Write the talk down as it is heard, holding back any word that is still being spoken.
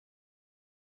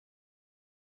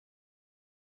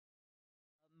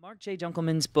Marc J.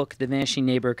 Dunkelman's book, The Vanishing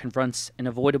Neighbor, confronts an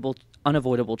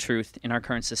unavoidable truth in our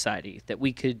current society, that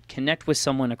we could connect with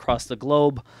someone across the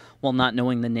globe while not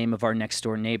knowing the name of our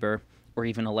next-door neighbor or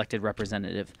even elected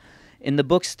representative. In the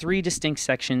book's three distinct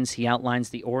sections, he outlines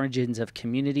the origins of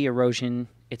community erosion,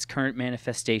 its current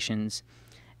manifestations,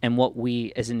 and what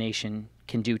we as a nation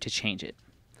can do to change it.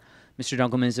 Mr.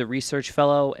 Dunkelman is a research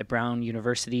fellow at Brown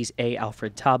University's A.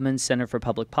 Alfred Taubman Center for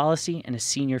Public Policy and a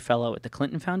senior fellow at the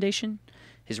Clinton Foundation.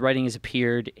 His writing has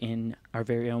appeared in our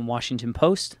very own Washington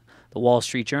Post, the Wall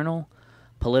Street Journal,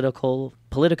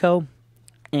 Politico,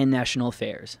 and National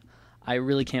Affairs. I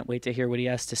really can't wait to hear what he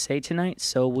has to say tonight,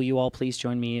 so will you all please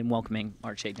join me in welcoming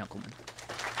Marc J. Dunkelman.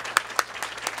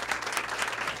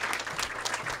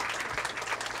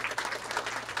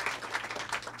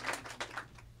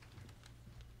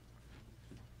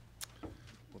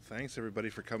 Well, thanks everybody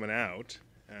for coming out.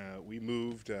 We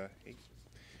moved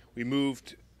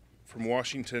from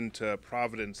Washington to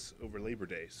Providence over Labor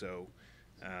Day, so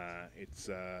it's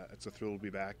a thrill to be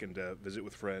back and visit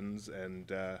with friends and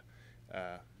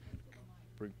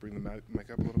bring the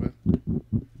mic up a little bit.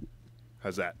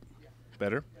 How's that?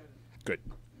 Better? Good.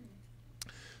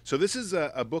 So this is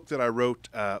a book that I wrote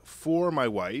for my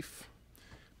wife,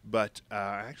 but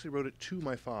I actually wrote it to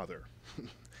my father.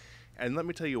 And let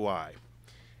me tell you why.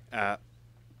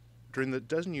 During the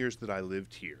dozen years that I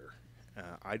lived here,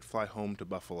 I'd fly home to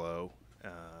Buffalo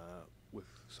with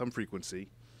some frequency.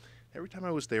 Every time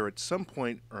I was there, at some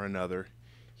point or another,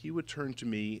 he would turn to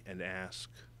me and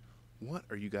ask, "What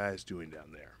are you guys doing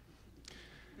down there?"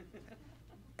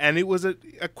 And it was a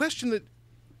question that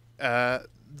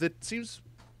that seems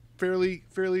fairly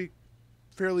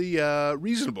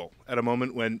reasonable at a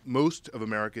moment when most of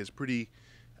America is pretty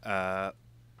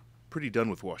done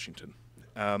with Washington.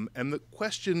 And the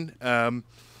question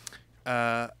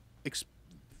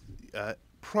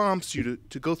prompts you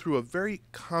to go through a very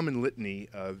common litany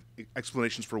of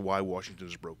explanations for why Washington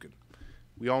is broken.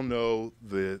 We all know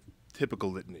the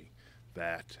typical litany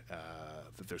that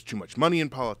there's too much money in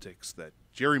politics, that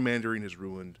gerrymandering has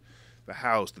ruined the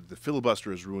House, that the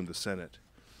filibuster has ruined the Senate,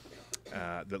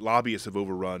 that lobbyists have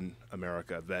overrun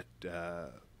America, that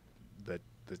it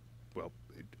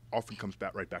often comes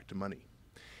right back to money.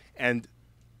 And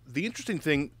the interesting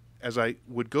thing, as I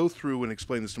would go through and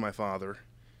explain this to my father,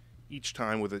 each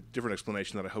time with a different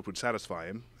explanation that I hoped would satisfy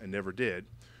him, and never did,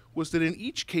 was that in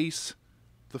each case,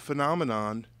 the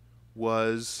phenomenon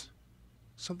was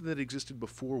something that existed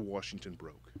before Washington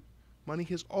broke. Money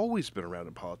has always been around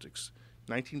in politics.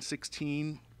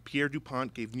 1916, Pierre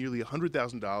DuPont gave nearly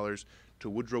 $100,000 to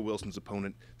Woodrow Wilson's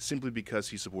opponent simply because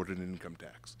he supported an income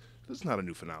tax. This is not a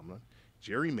new phenomenon.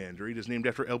 Gerrymandering is named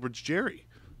after Elbridge Gerry,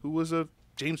 who was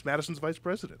James Madison's vice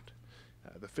president.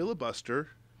 The filibuster,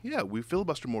 we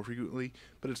filibuster more frequently,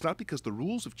 but it's not because the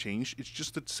rules have changed. It's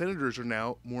just that senators are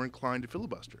now more inclined to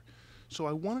filibuster. So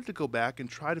I wanted to go back and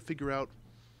try to figure out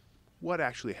what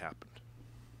actually happened.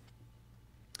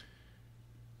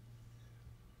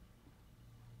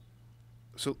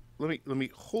 So let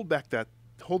me hold that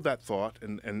thought,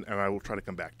 and I will try to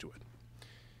come back to it.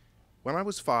 When I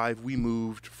was 5, we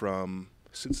moved from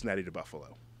Cincinnati to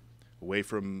Buffalo, away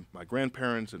from my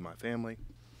grandparents and my family.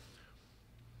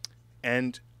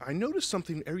 And I noticed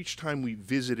something each time we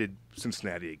visited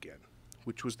Cincinnati again,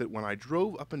 which was that when I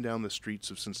drove up and down the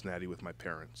streets of Cincinnati with my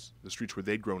parents, the streets where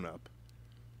they'd grown up,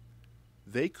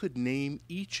 they could name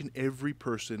each and every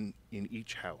person in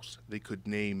each house. They could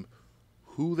name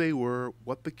who they were,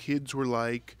 what the kids were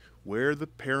like, where the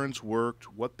parents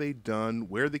worked, what they'd done,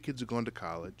 where the kids had gone to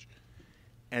college.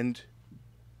 And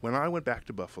when I went back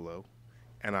to Buffalo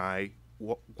and I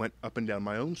went up and down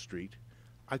my own street,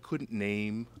 I couldn't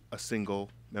name a single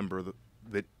member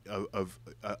of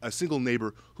a single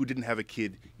neighbor who didn't have a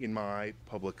kid in my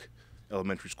public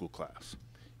elementary school class.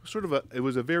 It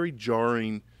was a very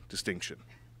jarring distinction.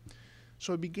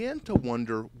 So I began to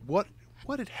wonder what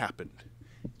had happened.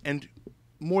 And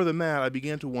more than that, I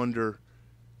began to wonder,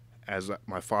 as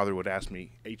my father would ask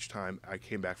me each time I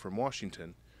came back from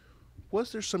Washington,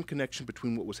 was there some connection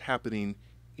between what was happening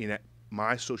in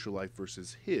my social life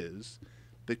versus his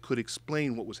that could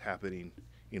explain what was happening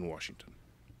in Washington?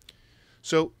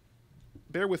 So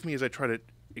bear with me as I try to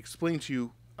explain to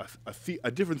you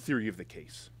a different theory of the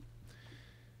case.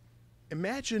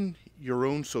 Imagine your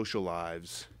own social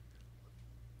lives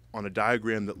on a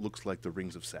diagram that looks like the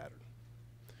rings of Saturn.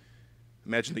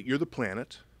 Imagine that you're the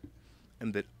planet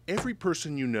and that every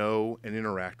person you know and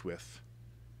interact with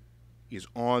is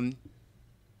on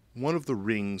one of the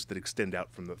rings that extend out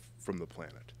from the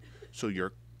planet. So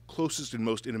your closest and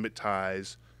most intimate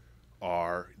ties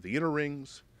are the inner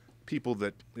rings. people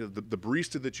that, the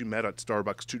barista that you met at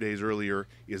Starbucks 2 days earlier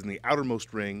is in the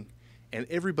outermost ring, and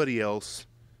everybody else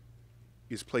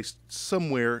is placed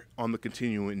somewhere on the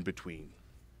continuum in between.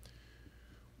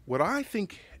 What I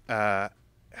think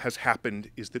has happened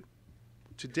is that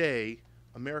today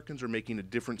Americans are making a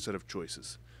different set of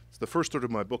choices. It's the first third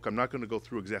of my book. I'm not going to go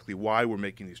through exactly why we're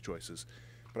making these choices,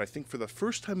 but I think for the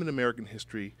first time in American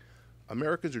history,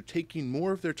 Americans are taking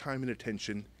more of their time and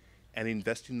attention and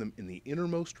investing them in the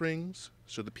innermost rings,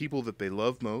 so the people that they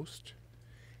love most,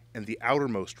 and the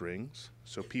outermost rings,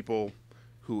 so people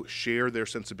who share their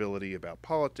sensibility about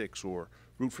politics or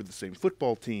root for the same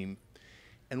football team.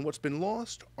 And what's been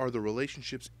lost are the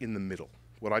relationships in the middle,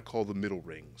 what I call the middle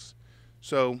rings.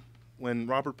 So when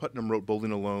Robert Putnam wrote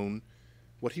Bowling Alone,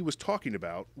 what he was talking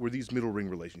about were these middle ring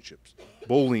relationships: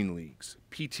 bowling leagues,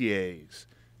 PTAs,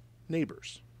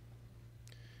 neighbors.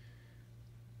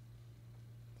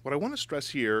 What I want to stress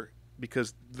here,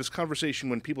 because this conversation,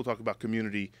 when people talk about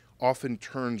community, often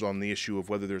turns on the issue of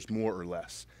whether there's more or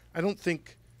less. I don't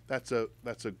think that's a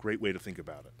great way to think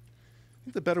about it. I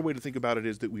think the better way to think about it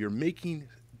is that we are making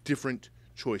different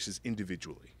choices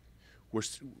individually.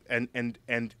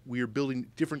 And we are building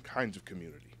different kinds of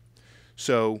community.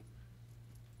 So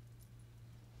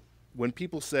when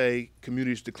people say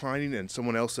community is declining and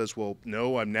someone else says, well,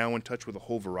 no, I'm now in touch with a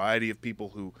whole variety of people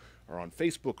who are on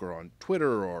Facebook or on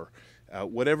Twitter or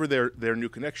whatever their new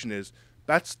connection is,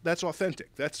 that's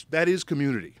authentic. That is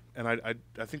community. And I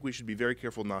think we should be very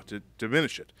careful not to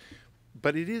diminish it.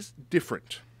 But it is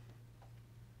different.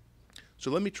 So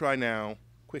let me try now,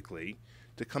 quickly,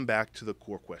 to come back to the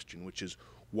core question, which is,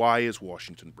 why is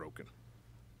Washington broken?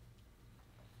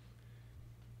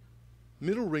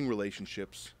 Middle ring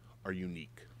relationships are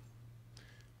unique.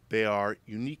 They are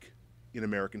unique in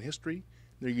American history.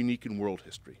 They're unique in world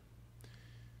history.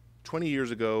 20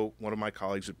 years ago, one of my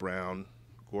colleagues at Brown,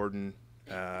 Gordon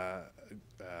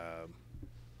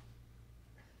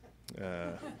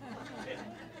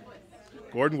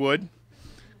Wood,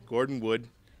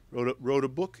 wrote a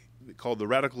book called The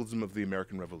Radicalism of the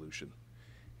American Revolution.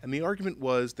 And the argument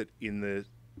was that in the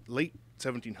late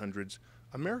 1700s,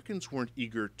 Americans weren't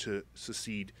eager to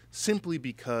secede simply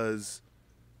because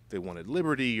they wanted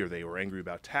liberty or they were angry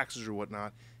about taxes or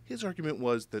whatnot. His argument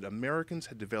was that Americans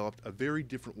had developed a very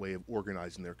different way of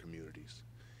organizing their communities.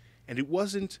 And it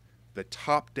wasn't the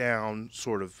top-down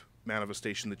sort of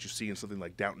manifestation that you see in something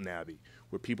like Downton Abbey,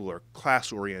 where people are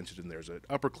class-oriented and there's an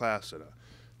upper class and a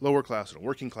lower class and a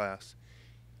working class.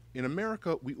 In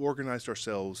America, we organized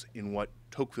ourselves in what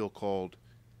Tocqueville called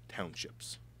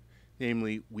townships.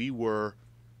 Namely, we were,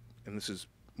 and this is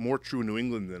more true in New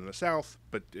England than in the South,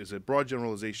 but as a broad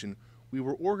generalization, we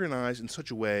were organized in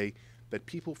such a way that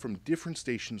people from different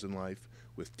stations in life,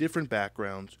 with different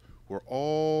backgrounds, were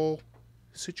all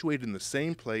situated in the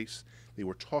same place. They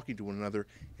were talking to one another,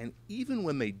 and even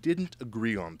when they didn't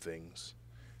agree on things,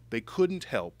 they couldn't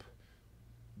help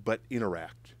but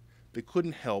interact. They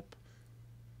couldn't help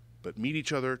but meet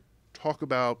each other, talk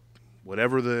about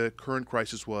whatever the current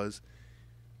crisis was.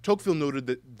 Tocqueville noted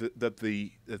that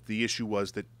the issue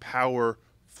was that power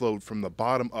flowed from the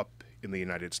bottom up in the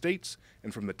United States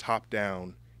and from the top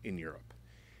down in Europe.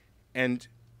 And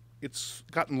it's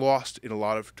gotten lost in a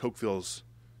lot of Tocqueville's,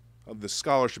 the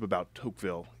scholarship about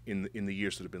Tocqueville in the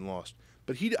years that have been lost.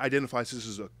 But he identifies this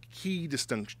as a key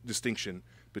distinction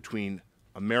between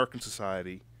American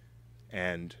society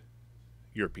and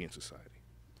European society.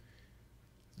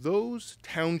 Those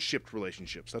township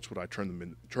relationships, that's what I term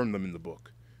them in the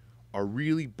book, are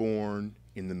really born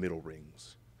in the middle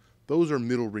rings. Those are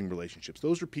middle ring relationships.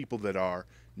 Those are people that are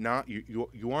not,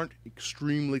 you aren't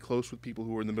extremely close with people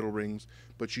who are in the middle rings,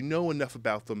 but you know enough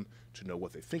about them to know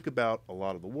what they think about a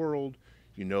lot of the world.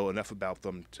 You know enough about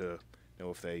them to know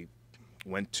if they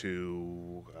went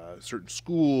to a certain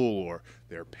school, or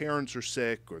their parents are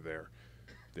sick, or their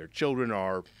children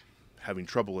are having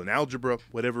trouble in algebra,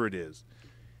 whatever it is.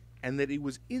 And that it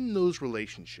was in those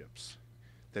relationships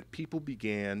that people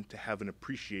began to have an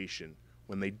appreciation,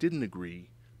 when they didn't agree,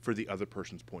 for the other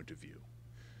person's point of view.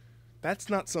 That's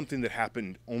not something that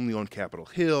happened only on Capitol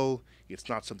Hill. It's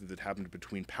not something that happened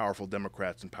between powerful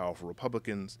Democrats and powerful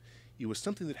Republicans. It was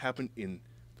something that happened in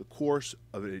the course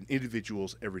of an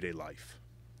individual's everyday life.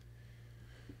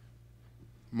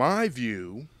 My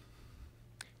view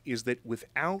is that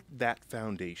without that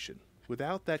foundation,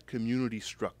 without that community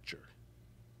structure,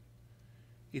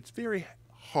 it's very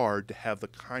hard to have the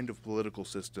kind of political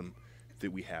system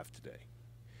that we have today.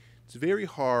 It's very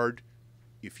hard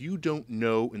if you don't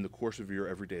know in the course of your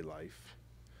everyday life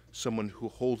someone who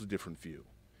holds a different view.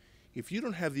 If you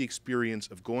don't have the experience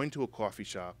of going to a coffee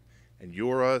shop and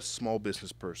you're a small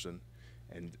business person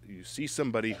and you see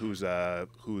somebody who's a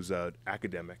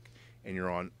academic, and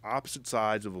you're on opposite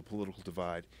sides of a political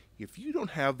divide, if you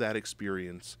don't have that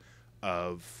experience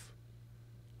of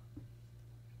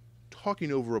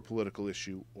talking over a political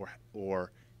issue,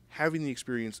 or having the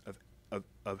experience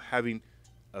of having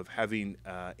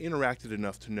interacted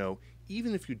enough to know,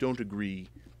 even if you don't agree,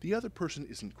 the other person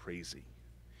isn't crazy.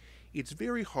 It's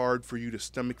very hard for you to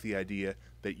stomach the idea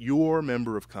that your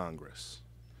member of Congress,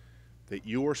 that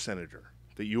your senator,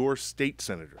 that your state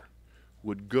senator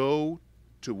would go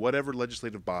to whatever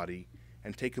legislative body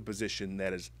and take a position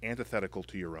that is antithetical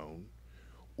to your own,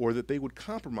 or that they would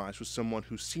compromise with someone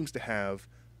who seems to have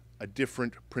a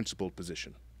different principled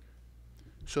position.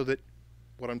 So that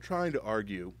what I'm trying to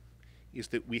argue is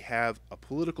that we have a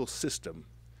political system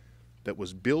that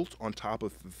was built on top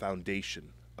of the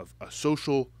foundation of a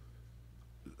social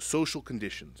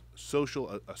conditions, a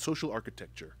social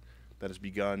architecture that has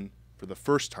begun for the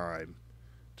first time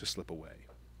to slip away.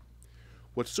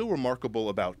 What's so remarkable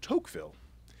about Tocqueville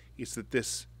is that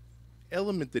this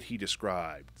element that he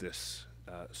described, this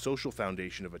social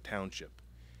foundation of a township,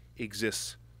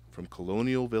 exists from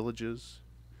colonial villages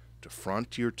to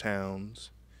frontier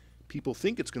towns. People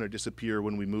think it's going to disappear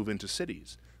when we move into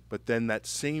cities, but then that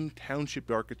same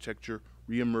township architecture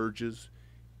reemerges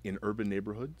in urban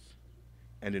neighborhoods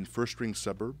and in first-ring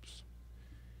suburbs.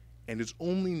 And it's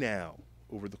only now,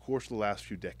 over the course of the last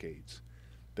few decades,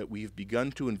 that we've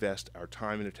begun to invest our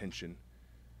time and attention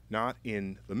not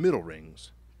in the middle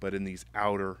rings, but in these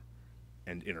outer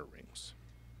and inner rings.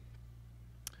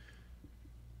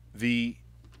 The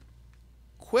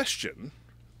question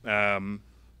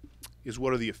is,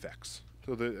 what are the effects?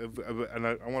 So and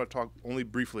I want to talk only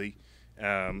briefly,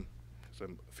 because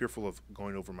I'm fearful of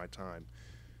going over my time.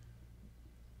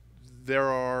 There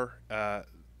are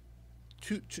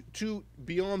two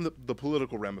beyond the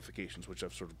political ramifications, which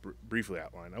I've sort of briefly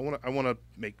outlined. I want to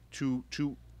make two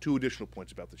additional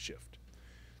points about the shift.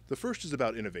 The first is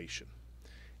about innovation,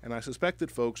 and I suspect that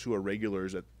folks who are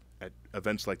regulars at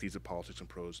events like these at Politics and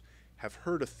Prose have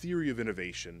heard a theory of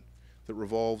innovation that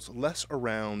revolves less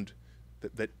around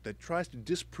that tries to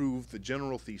disprove the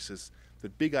general thesis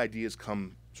that big ideas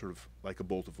come sort of like a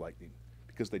bolt of lightning,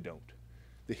 because they don't.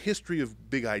 The history of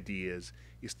big ideas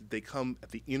is that they come at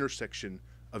the intersection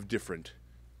of different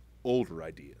older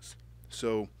ideas.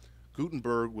 So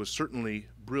Gutenberg was certainly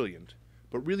brilliant,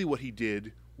 but really what he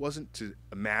did wasn't to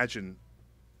imagine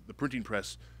the printing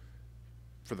press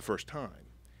for the first time.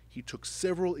 He took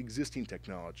several existing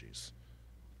technologies,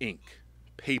 ink,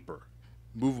 paper,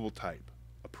 movable type,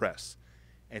 a press,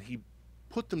 and he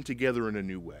put them together in a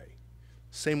new way.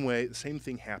 The same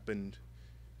thing happened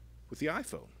with the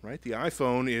iPhone, right? The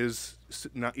iPhone is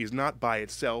not by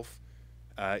itself.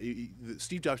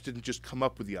 Steve Jobs didn't just come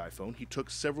up with the iPhone. He took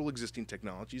several existing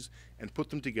technologies and put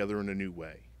them together in a new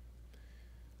way.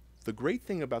 The great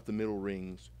thing about the middle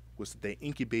rings was that they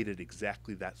incubated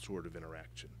exactly that sort of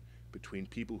interaction between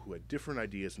people who had different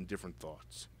ideas and different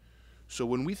thoughts. So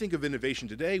when we think of innovation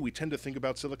today, we tend to think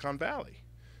about Silicon Valley.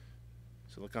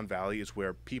 Silicon Valley is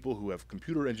where people who have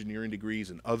computer engineering degrees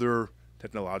and other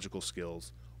technological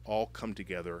skills all come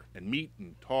together and meet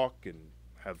and talk and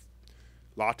have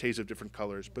lattes of different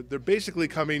colors, but they're basically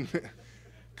coming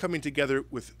together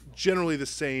with generally the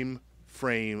same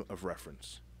frame of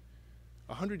reference.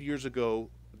 100 years ago,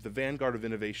 the vanguard of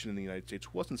innovation in the United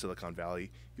States wasn't Silicon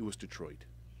Valley, it was Detroit.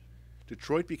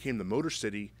 Detroit became the Motor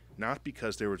City not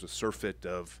because there was a surfeit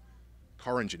of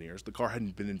car engineers. The car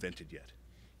hadn't been invented yet.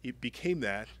 It became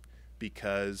that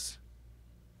because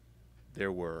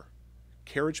there were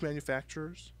carriage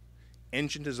manufacturers,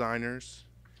 engine designers,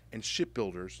 and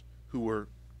shipbuilders who were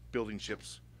building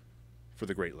ships for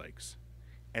the Great Lakes.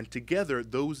 And together,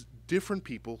 those different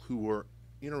people who were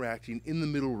interacting in the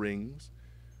middle rings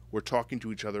were talking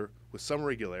to each other with some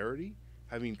regularity,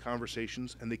 having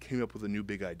conversations, and they came up with a new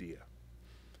big idea.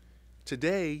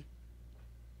 Today,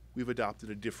 we've adopted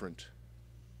a different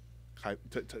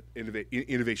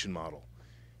innovation model.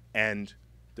 And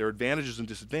there are advantages and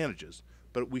disadvantages,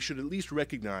 but we should at least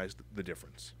recognize the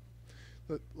difference.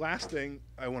 The last thing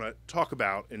I want to talk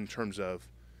about in terms of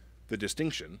the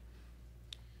distinction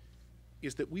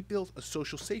is that we built a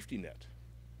social safety net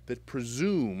that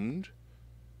presumed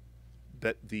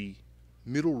that the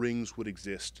middle rings would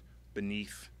exist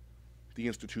beneath the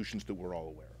institutions that we're all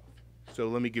aware of. So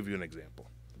let me give you an example.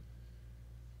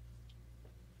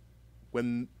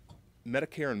 When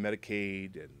Medicare and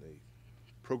Medicaid and the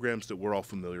programs that we're all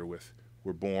familiar with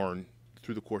were born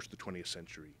through the course of the 20th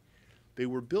century, they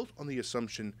were built on the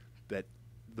assumption that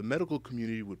the medical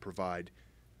community would provide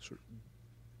sort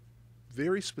of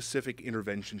very specific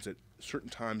interventions at certain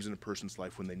times in a person's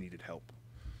life when they needed help.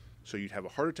 So you'd have a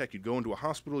heart attack, you'd go into a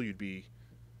hospital, you'd be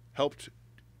helped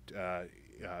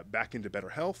back into better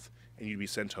health, and you'd be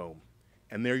sent home.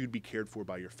 And there you'd be cared for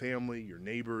by your family, your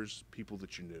neighbors, people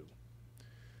that you knew.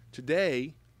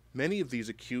 Today, many of these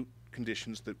acute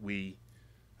conditions that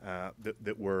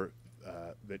that were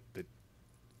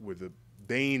the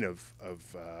bane of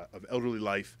elderly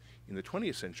life in the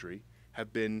 20th century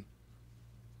have been,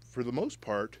 for the most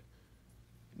part,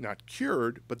 not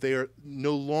cured, but they are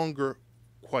no longer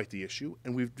quite the issue,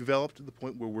 and we've developed to the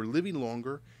point where we're living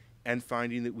longer and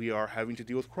finding that we are having to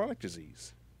deal with chronic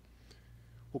disease.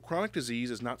 Well, chronic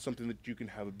disease is not something that you can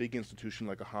have a big institution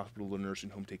like a hospital or nursing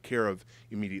home take care of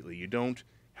immediately. You don't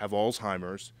have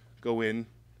Alzheimer's, go in,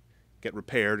 get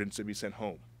repaired, and be sent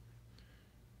home.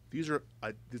 It's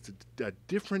a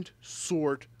different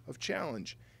sort of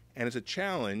challenge, and it's a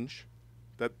challenge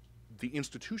that the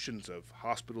institutions of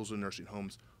hospitals and nursing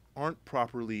homes aren't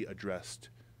properly addressed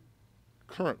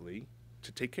currently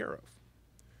to take care of.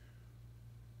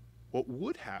 What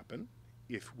would happen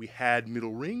if we had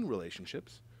middle ring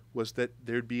relationships was that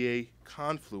there'd be a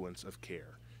confluence of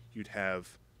care. You'd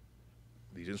have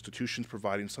these institutions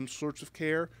providing some sorts of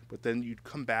care, but then you'd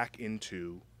come back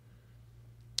into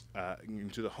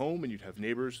the home and you'd have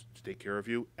neighbors to take care of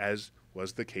you, as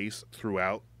was the case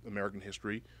throughout American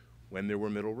history when there were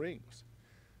middle rings.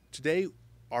 Today,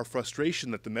 our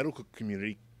frustration that the medical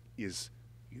community is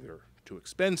either too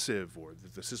expensive or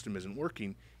that the system isn't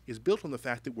working is built on the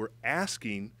fact that we're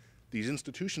asking these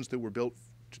institutions that were built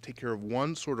to take care of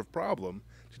one sort of problem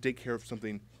to take care of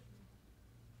something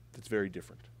that's very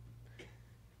different.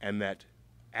 And that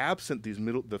absent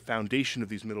the foundation of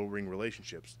these middle ring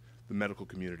relationships, the medical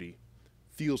community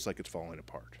feels like it's falling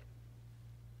apart,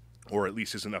 or at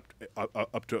least isn't up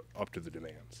to the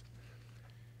demands.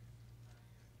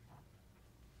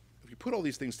 If you put all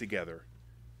these things together,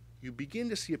 you begin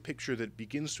to see a picture that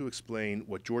begins to explain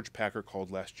what George Packer called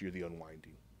last year the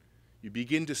unwinding. You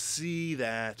begin to see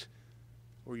that,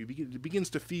 or it begins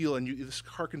to feel, and this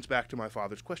harkens back to my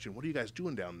father's question, what are you guys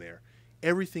doing down there?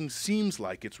 Everything seems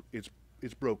like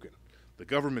it's broken. The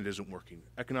government isn't working.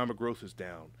 Economic growth is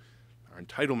down. Our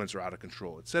entitlements are out of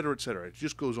control, et cetera, et cetera. It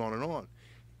just goes on and on.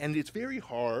 And it's very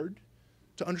hard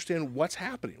to understand what's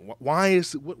happening.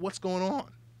 What's going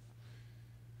on?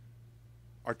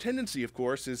 Our tendency, of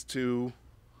course, is to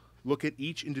look at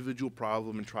each individual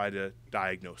problem and try to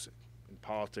diagnose it. In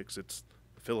politics, it's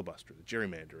the filibuster, the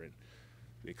gerrymander. In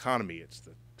the economy, it's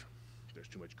there's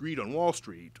too much greed on Wall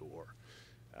Street, or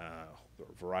a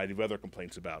variety of other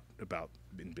complaints about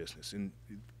in business. And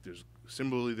there's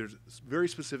very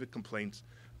specific complaints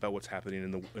about what's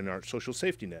happening in our social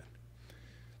safety net.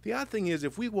 The odd thing is,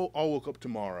 if we all woke up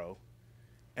tomorrow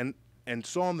and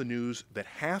saw on the news that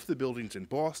half the buildings in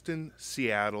Boston,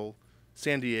 Seattle,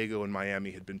 San Diego, and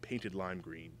Miami had been painted lime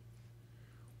green,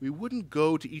 we wouldn't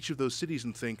go to each of those cities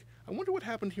and think, I wonder what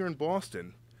happened here in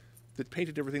Boston that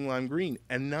painted everything lime green,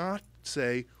 and not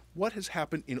say, what has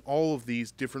happened in all of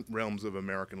these different realms of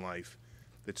American life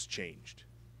that's changed?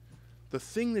 The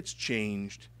thing that's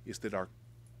changed is that our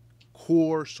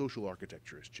core social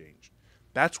architecture has changed.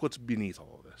 That's what's beneath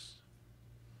all of this.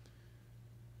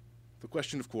 The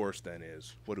question, of course, then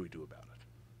is, what do we do about it?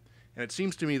 And it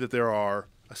seems to me that there are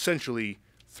essentially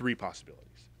three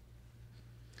possibilities.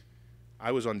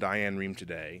 I was on Diane Rehm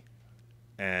today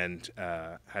and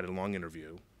had a long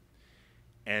interview,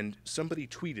 and somebody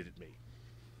tweeted at me.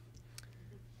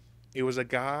 It was a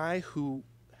guy who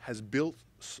has built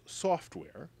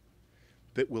software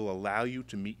that will allow you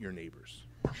to meet your neighbors.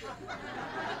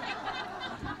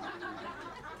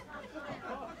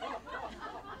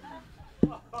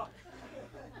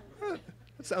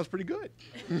 That sounds pretty good.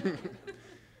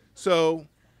 So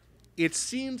it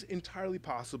seems entirely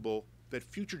possible that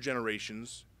future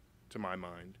generations, to my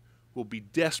mind, will be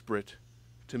desperate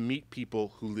to meet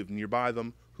people who live nearby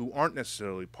them, who aren't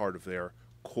necessarily part of their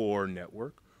core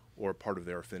network or part of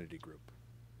their affinity group.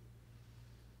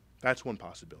 That's one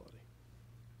possibility.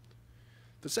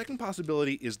 The second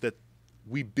possibility is that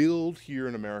we build here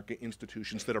in America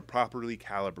institutions that are properly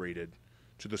calibrated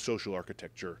to the social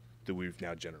architecture that we've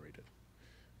now generated.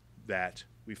 That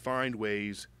we find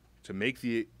ways to make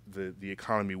the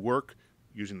economy work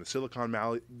using the Silicon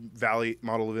Valley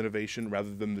model of innovation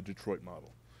rather than the Detroit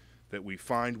model. That we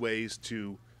find ways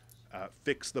to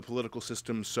fix the political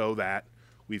system so that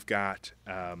we've got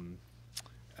a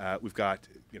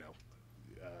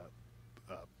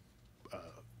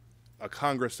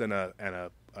Congress and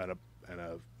a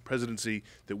presidency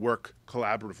that work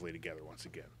collaboratively together once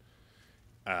again.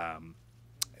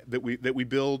 That we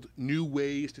build new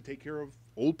ways to take care of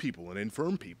old people and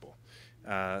infirm people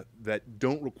that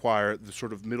don't require the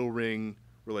sort of middle ring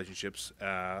relationships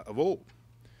of old.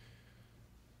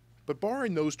 But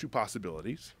barring those two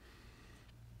possibilities,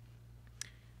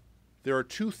 there are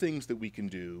two things that we can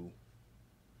do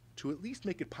to at least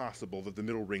make it possible that the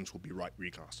middle rings will be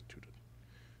reconstituted.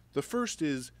 The first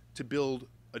is to build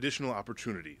additional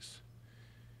opportunities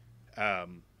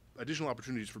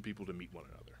for people to meet one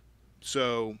another.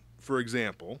 So, for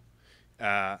example,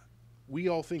 we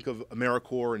all think of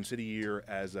AmeriCorps and City Year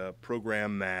as a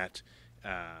program that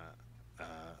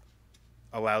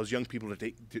allows young people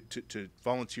to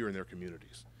volunteer in their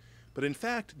communities. But in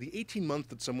fact, the 18 months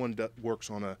that someone works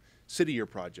on a City Year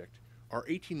project are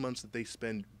 18 months that they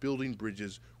spend building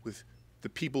bridges with the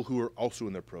people who are also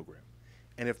in their program.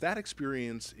 And if that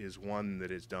experience is one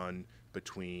that is done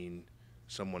between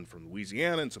someone from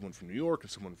Louisiana and someone from New York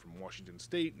and someone from Washington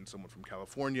State and someone from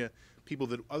California, people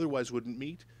that otherwise wouldn't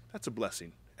meet, that's a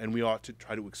blessing. And we ought to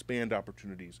try to expand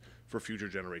opportunities for future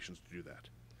generations to do that.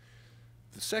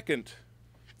 The second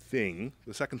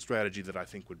strategy that I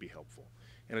think would be helpful,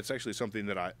 and it's actually something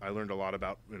that I learned a lot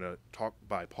about in a talk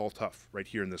by Paul Tuff right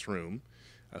here in this room,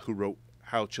 who wrote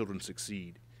How Children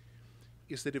Succeed,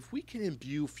 is that if we can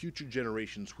imbue future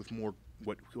generations with more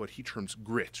what he terms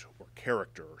grit or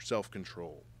character or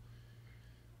self-control,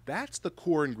 that's the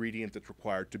core ingredient that's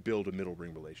required to build a middle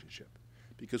ring relationship.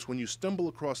 Because when you stumble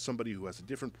across somebody who has a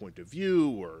different point of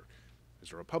view, or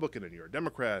is a Republican and you're a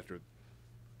Democrat, or,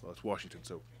 well, it's Washington,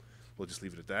 so we'll just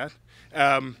leave it at that,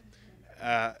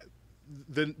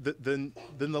 then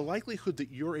the likelihood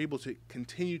that you're able to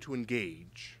continue to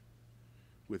engage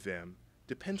with them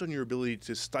depends on your ability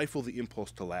to stifle the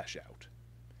impulse to lash out.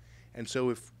 And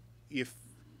so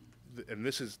and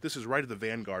this is right at the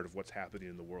vanguard of what's happening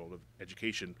in the world of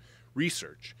education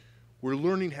research, we're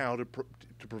learning how to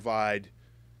provide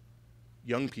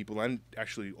young people and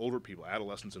actually older people,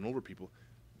 adolescents and older people,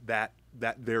 that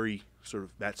very sort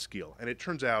of that skill. And it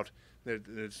turns out that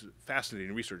it's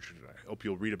fascinating research, and I hope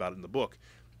you'll read about it in the book,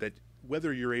 that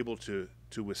whether you're able to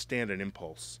withstand an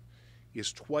impulse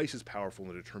is twice as powerful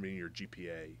in determining your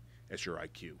GPA as your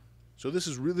IQ. So this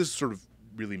is sort of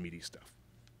really meaty stuff.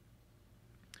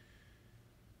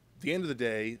 At the end of the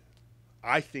day,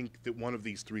 I think that one of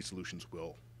these three solutions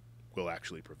will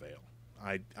actually prevail.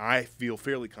 I feel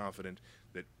fairly confident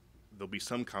that there'll be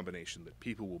some combination, that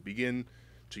people will begin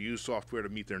to use software to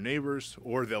meet their neighbors,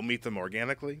 or they'll meet them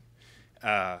organically,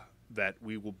 that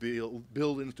we will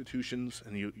build institutions,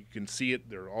 and you can see it.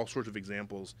 There are all sorts of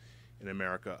examples in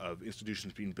America of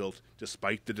institutions being built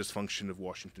despite the dysfunction of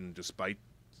Washington, despite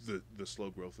the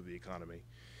slow growth of the economy,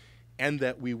 and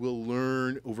that we will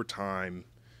learn over time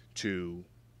to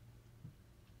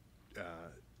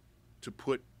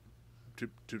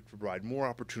provide more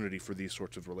opportunity for these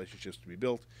sorts of relationships to be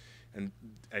built,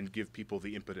 and give people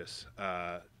the impetus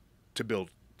to build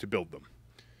them.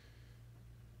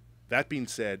 That being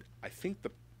said, I think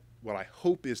what I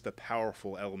hope is the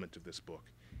powerful element of this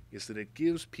book is that it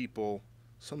gives people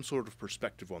some sort of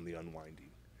perspective on the unwinding.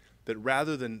 That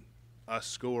rather than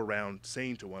us go around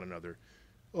saying to one another,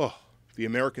 oh, the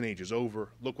American age is over,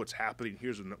 look what's happening,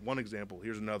 here's one example,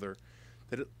 here's another,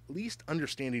 that at least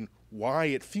understanding why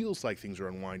it feels like things are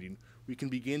unwinding, we can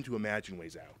begin to imagine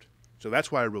ways out. So that's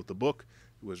why I wrote the book.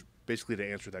 It was basically to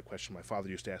answer that question my father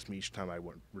used to ask me each time I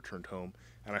returned home.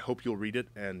 And I hope you'll read it,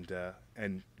 and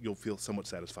you'll feel somewhat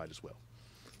satisfied as well.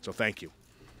 So thank you.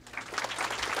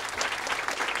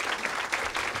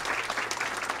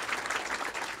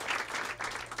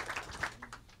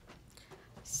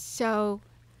 So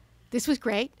this was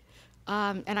great.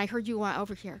 And I heard you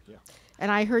over here. Yeah.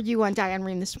 And I heard you on Diane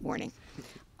Rehm this morning.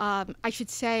 I should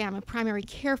say I'm a primary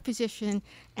care physician,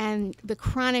 and the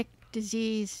chronic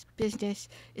disease business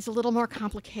is a little more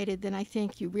complicated than I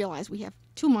think you realize. We have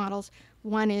two models.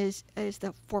 One is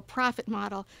the for-profit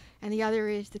model, and the other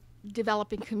is the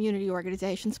developing community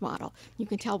organizations model. You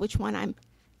can tell which one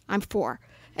I'm for.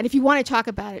 And if you want to talk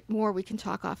about it more, we can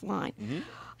talk offline.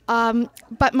 Mm-hmm.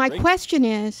 But my question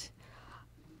is,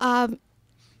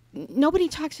 nobody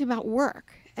talks about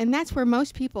work. And that's where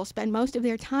most people spend most of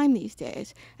their time these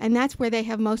days. And that's where they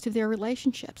have most of their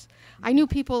relationships. I knew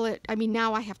people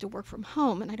now I have to work from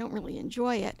home, and I don't really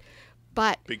enjoy it.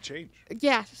 But big change.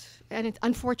 Yes, and it's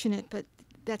unfortunate, but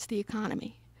that's the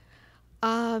economy.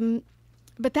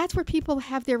 But that's where people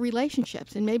have their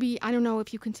relationships. And maybe, I don't know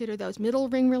if you consider those middle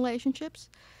ring relationships.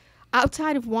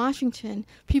 outside of Washington,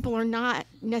 people are not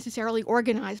necessarily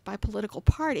organized by political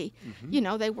party. Mm-hmm. You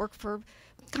know, they work for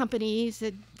companies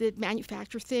that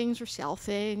manufacture things or sell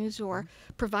things or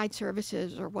provide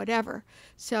services or whatever.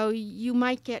 So you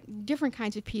might get different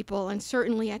kinds of people, and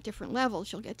certainly at different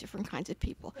levels you'll get different kinds of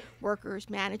people, workers,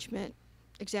 management,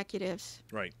 executives.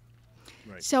 Right.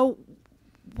 Right. So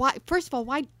first of all,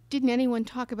 why didn't anyone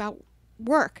talk about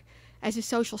work as a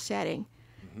social setting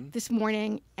this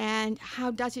morning, and how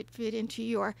does it fit into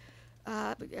your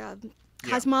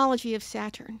cosmology of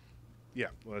Saturn? Yeah,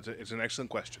 well, it's an excellent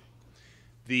question.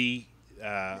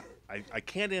 I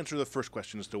can't answer the first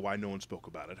question as to why no one spoke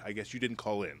about it. I guess you didn't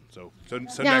call in, so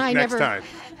Yeah, next time.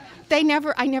 I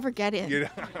never get in. You know?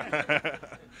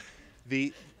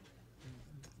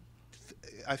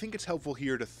 I think it's helpful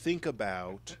here to think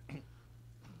about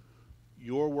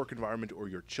your work environment or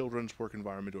your children's work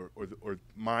environment or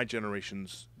my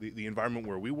generation's, the environment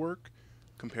where we work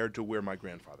compared to where my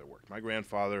grandfather worked. My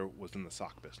grandfather was in the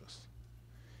sock business.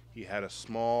 He had a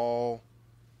small,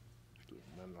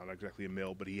 not exactly a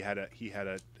mill, but he had a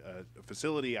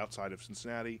facility outside of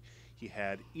Cincinnati. He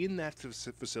had, in that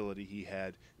facility, he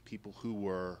had people who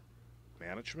were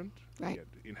management. Right. He had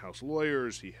in-house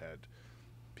lawyers. He had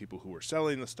people who were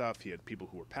selling the stuff. He had people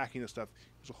who were packing the stuff.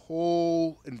 It was a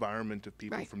whole environment of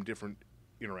people from different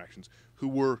interactions who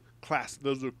were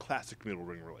those are classic middle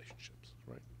ring relationships,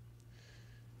 right?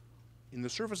 In the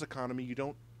service economy, you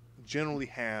don't generally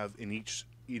have in each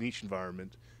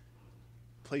environment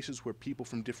places where people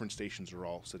from different stations are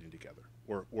all sitting together,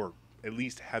 or at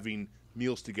least having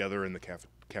meals together in the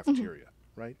cafeteria,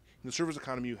 right? In the service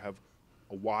economy, you have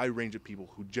a wide range of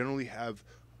people who generally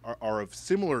are of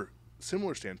similar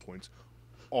standpoints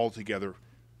all together,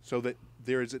 so that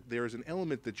there is an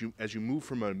element that as you move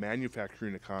from a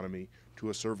manufacturing economy to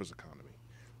a service economy,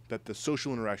 that the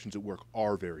social interactions at work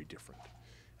are very different,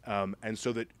 and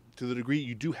so that to the degree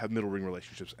you do have middle ring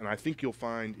relationships, and I think you'll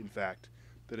find, in fact,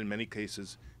 that in many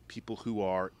cases people who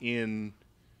are in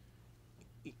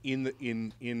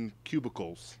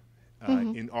cubicles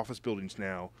in office buildings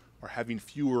now are having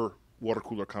fewer water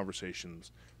cooler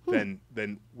conversations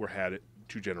than were had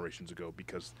 2 generations ago,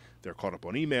 because they're caught up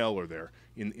on email, or they're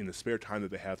in the spare time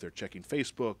that they have, they're checking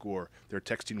Facebook, or they're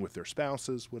texting with their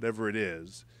spouses, whatever it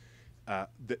is.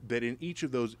 That in each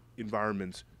of those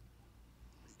environments,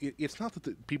 it's not that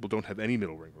the people don't have any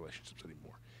middle ring relationships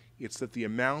anymore. It's that the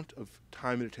amount of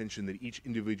time and attention that each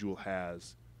individual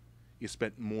has is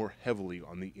spent more heavily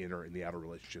on the inner and the outer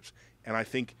relationships. And I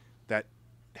think that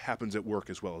happens at work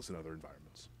as well as in other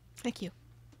environments. Thank you.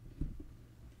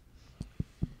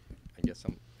 I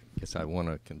guess I want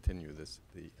to continue the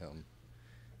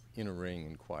inner ring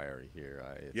inquiry here.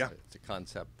 It's a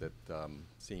concept that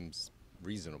seems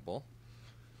reasonable,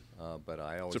 but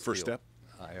It's a first step.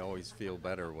 I always feel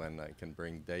better when I can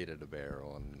bring data to bear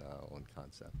on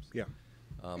concepts. Yeah.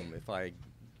 If I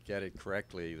get it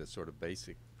correctly, the sort of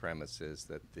basic premise is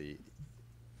that the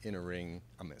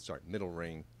middle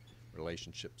ring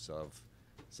relationships of,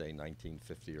 say,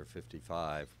 1950 or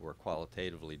 55 were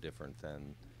qualitatively different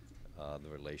than the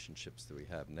relationships that we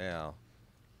have now.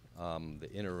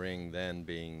 The inner ring then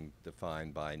being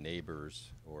defined by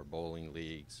neighbors or bowling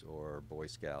leagues or Boy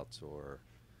Scouts or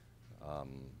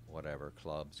whatever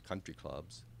clubs, country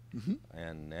clubs,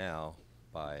 and now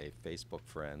by Facebook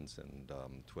friends and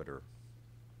Twitter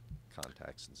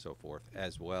contacts and so forth,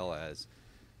 as well as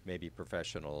maybe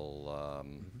professional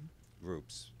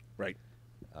groups, right?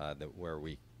 Where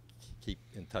we keep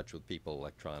in touch with people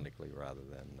electronically rather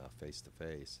than face to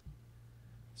face.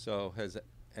 So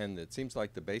and it seems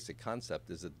like the basic concept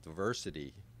is that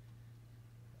diversity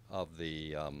of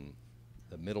the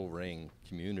middle ring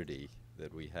community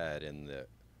that we had in the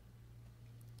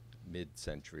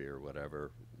mid-century or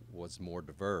whatever was more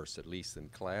diverse, at least in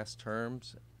class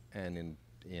terms and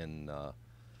in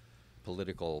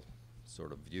political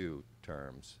sort of view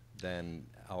terms, than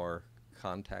our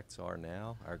contacts are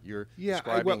now. You're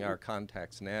describing our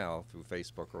contacts now through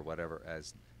Facebook or whatever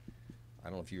as, I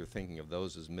don't know if you're thinking of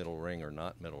those as middle ring or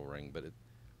not middle ring, but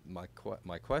my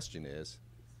question is,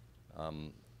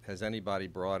 has anybody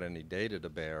brought any data to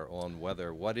bear on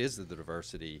what is the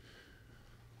diversity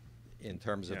in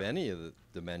terms of any of the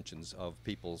dimensions of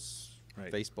people's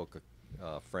Facebook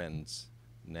friends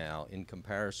now in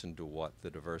comparison to what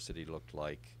the diversity looked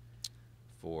like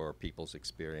for people's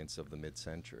experience of the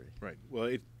mid-century? Right.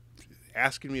 Well,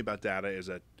 asking me about data is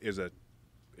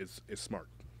smart,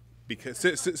 because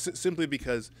simply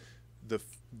because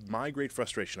my great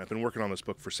frustration. I've been working on this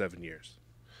book for 7 years.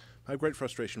 My great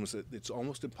frustration was that it's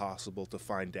almost impossible to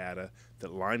find data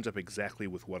that lines up exactly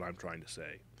with what I'm trying to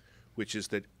say, which is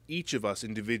that each of us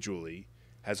individually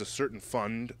has a certain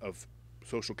fund of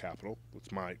social capital. It's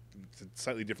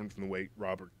slightly different from the way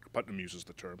Robert Putnam uses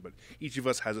the term, but each of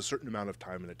us has a certain amount of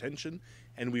time and attention,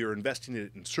 and we are investing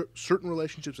it in certain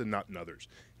relationships and not in others.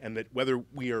 And that whether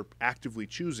we are actively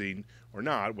choosing or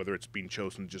not, whether it's being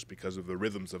chosen just because of the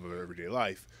rhythms of our everyday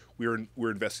life,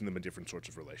 we're investing them in different sorts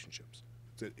of relationships.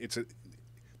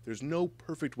 There's no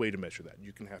perfect way to measure that.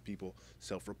 You can have people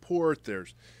self-report.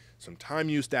 There's some time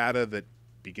use data that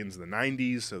begins in the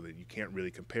 90s, so that you can't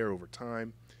really compare over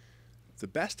time. The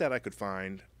best data I could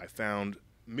find, I found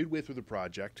midway through the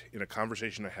project in a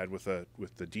conversation I had with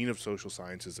the Dean of Social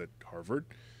Sciences at Harvard,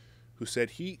 who said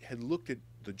he had looked at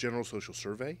the General Social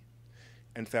Survey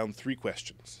and found 3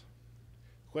 questions.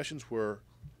 Questions were,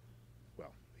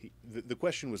 well, the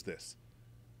question was this: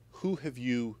 who have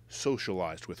you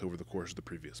socialized with over the course of the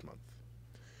previous month?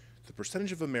 The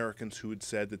percentage of Americans who had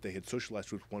said that they had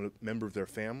socialized with one member of their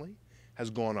family has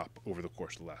gone up over the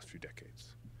course of the last few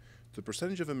decades. The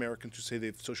percentage of Americans who say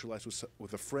they've socialized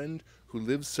with a friend who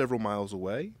lives several miles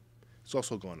away has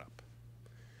also gone up.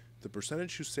 The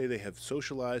percentage who say they have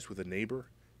socialized with a neighbor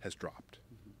has dropped.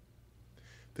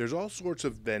 There's all sorts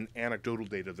of then anecdotal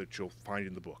data that you'll find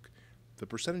in the book. The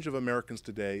percentage of Americans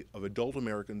today, of adult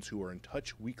Americans who are in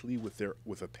touch weekly with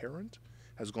a parent,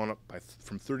 has gone up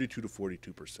from 32 to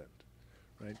 42%.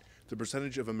 Right? The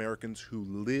percentage of Americans who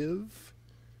live,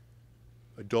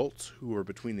 adults who are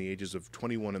between the ages of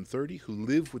 21 and 30, who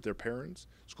live with their parents,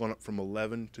 has gone up from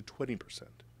 11 to 20%.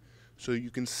 So you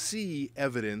can see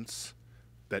evidence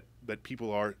that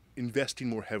people are investing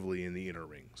more heavily in the inner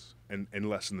rings and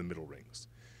less in the middle rings.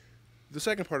 The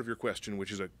second part of your question,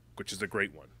 which is a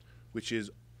great one, which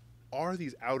is, are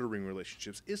these outer ring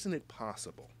relationships, isn't it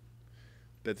possible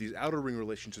that these outer ring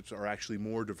relationships are actually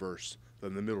more diverse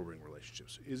than the middle ring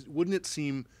relationships? Wouldn't it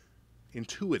seem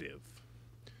intuitive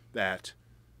that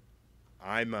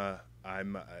I'm a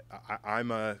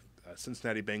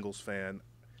Cincinnati Bengals fan,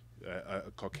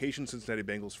 a Caucasian Cincinnati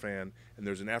Bengals fan, and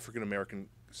there's an African American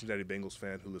Cincinnati Bengals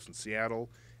fan who lives in Seattle,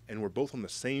 and we're both on the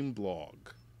same blog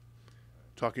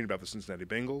talking about the Cincinnati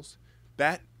Bengals?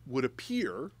 That would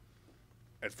appear,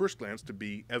 at first glance, to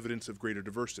be evidence of greater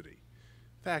diversity.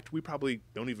 In fact, we probably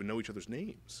don't even know each other's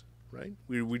names, right?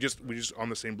 We just on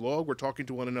the same blog, we're talking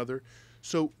to one another.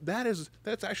 So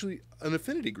that's actually an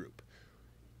affinity group.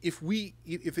 If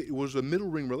it was a middle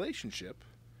ring relationship,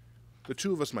 the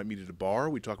two of us might meet at a bar,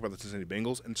 we'd talk about the Cincinnati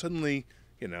Bengals, and suddenly,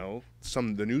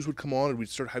 the news would come on and we'd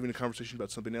start having a conversation about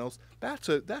something else. That's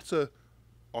a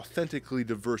authentically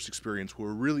diverse experience where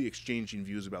we're really exchanging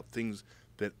views about things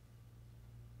that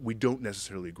we don't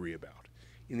necessarily agree about.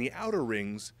 In the outer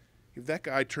rings, if that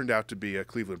guy turned out to be a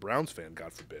Cleveland Browns fan,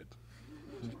 God forbid,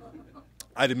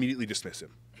 I'd immediately dismiss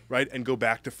him, right, and go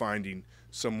back to finding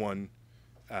someone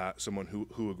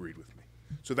who agreed with me.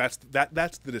 So that's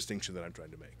the distinction that I'm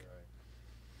trying to make.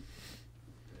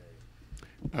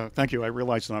 Thank you. I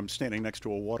realize that I'm standing next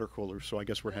to a water cooler, so I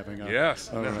guess we're having a... Yes.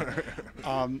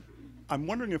 I'm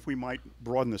wondering if we might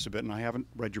broaden this a bit, and I haven't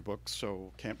read your book,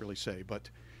 so can't really say, but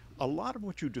a lot of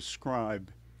what you describe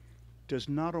does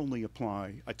not only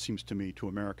apply, it seems to me, to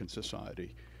American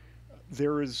society.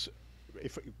 There is,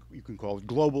 if you can call it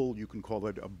global, you can call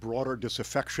it a broader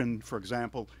disaffection, for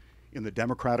example, in the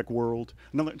democratic world.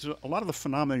 Now, a lot of the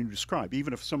phenomena you describe,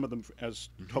 even if some of them, as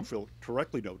Tocqueville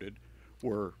correctly noted,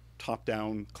 were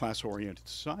top-down, class-oriented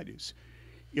societies,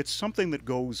 it's something that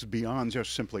goes beyond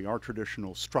just simply our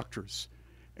traditional structures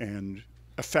and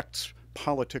affects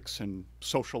politics and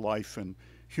social life and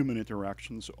human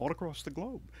interactions all across the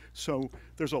globe. So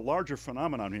there's a larger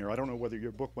phenomenon here. I don't know whether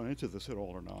your book went into this at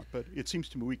all or not, but it seems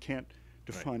to me we can't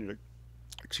define it,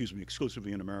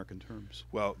 exclusively in American terms.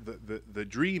 Well, the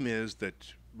dream is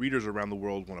that readers around the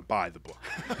world want to buy the book.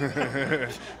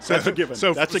 That's a given.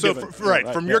 That's a given. Right,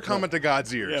 from your comment to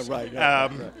God's ears. Yeah,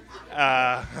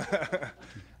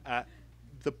 right.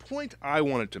 The point I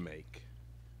wanted to make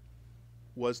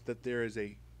was that there is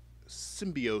a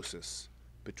symbiosis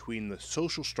between the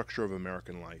social structure of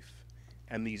American life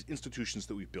and these institutions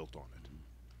that we've built on it.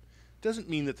 Doesn't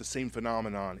mean that the same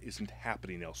phenomenon isn't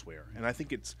happening elsewhere. And I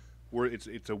think it's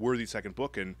a worthy second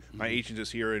book, and my agent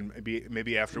is here, and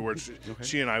maybe afterwards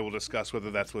she and I will discuss whether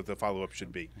that's what the follow-up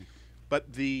should be.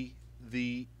 But the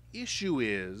issue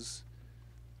is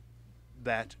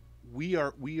that we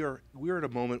are at a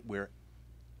moment where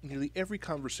nearly every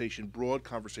conversation, broad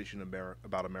conversation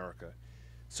about America,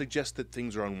 suggests that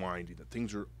things are unwinding, that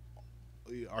things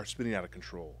are spinning out of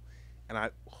control. And I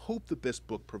hope that this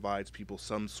book provides people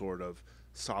some sort of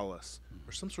solace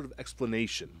or some sort of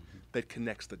explanation that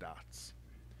connects the dots.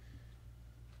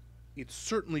 It's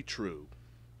certainly true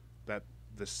that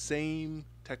the same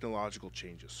technological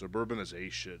changes,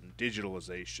 suburbanization,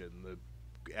 digitalization, the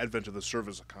advent of the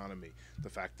service economy, the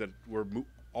fact that we're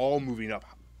all moving up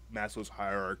Maslow's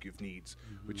hierarchy of needs,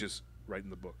 which is right in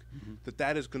the book,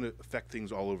 that is going to affect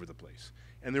things all over the place.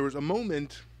 And there was a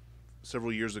moment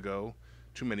several years ago,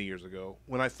 too many years ago,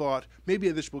 when I thought maybe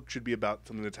this book should be about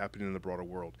something that's happening in the broader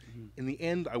world. In the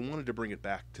end, I wanted to bring it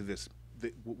back to this,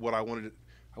 what I wanted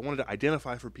to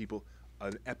identify for people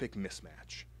an epic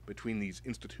mismatch between these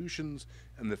institutions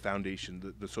and the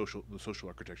foundation, the social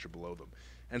architecture below them.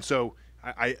 And so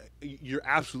you're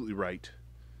absolutely right.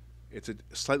 It's a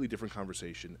slightly different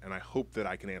conversation, and I hope that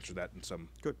I can answer that in some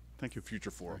Good. Thank you.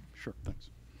 future forum. Right. Sure. Thanks.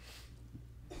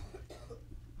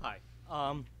 Hi.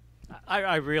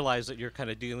 I realize that you're kind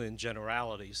of dealing in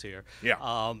generalities here.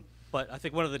 Yeah. But I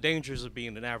think one of the dangers of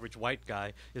being an average white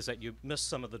guy is that you miss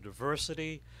some of the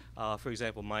diversity. For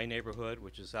example, my neighborhood,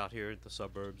 which is out here in the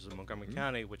suburbs of Montgomery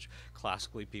County, which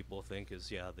classically people think is,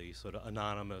 the sort of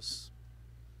anonymous,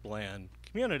 bland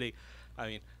community. I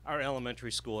mean, our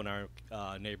elementary school in our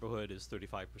neighborhood is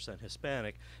 35%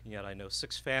 Hispanic, and yet I know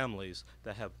 6 families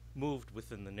that have moved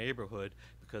within the neighborhood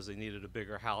because they needed a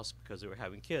bigger house because they were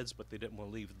having kids, but they didn't want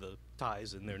to leave the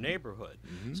ties in their neighborhood.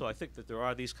 So I think that there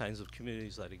are these kinds of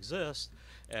communities that exist,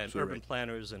 and Absolutely. urban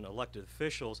planners and elected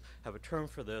officials have a term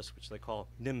for this, which they call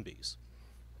NIMBYs.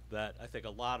 That I think a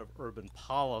lot of urban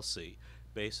policy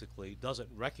basically doesn't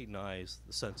recognize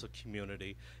the sense of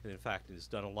community, and in fact has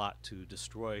done a lot to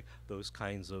destroy those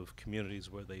kinds of communities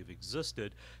where they've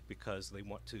existed because they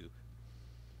want to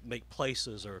make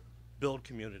places or build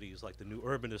communities like the new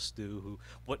urbanists do, who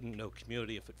wouldn't know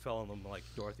community if it fell on them like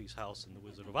Dorothy's house in The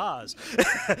Wizard of Oz,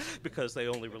 because they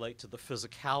only relate to the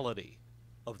physicality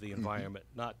of the environment,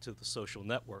 not to the social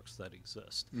networks that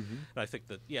exist. And I think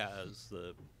that, as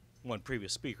the one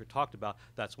previous speaker talked about,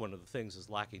 that's one of the things is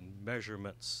lacking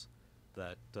measurements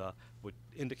that would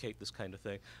indicate this kind of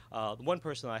thing. The one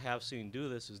person I have seen do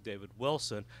this is David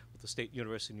Wilson with the State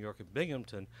University of New York at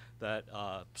Binghamton that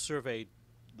surveyed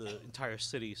the entire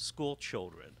city's school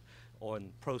children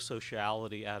on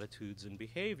pro-sociality attitudes and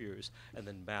behaviors, and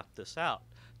then mapped this out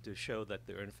to show that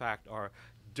there in fact are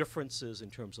differences in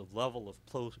terms of level of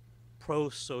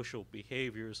pro-social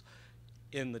behaviors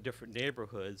in the different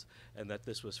neighborhoods, and that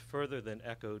this was further than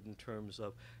echoed in terms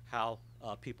of how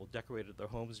people decorated their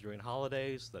homes during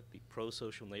holidays, that the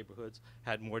pro-social neighborhoods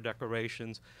had more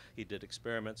decorations. He did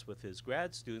experiments with his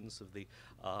grad students of the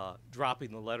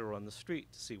dropping the letter on the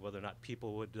street to see whether or not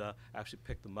people would actually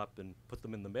pick them up and put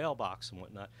them in the mailbox and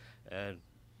whatnot. And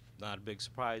not a big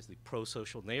surprise, the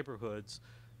pro-social neighborhoods,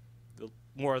 the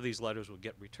more of these letters would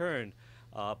get returned.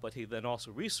 But he then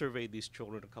also resurveyed these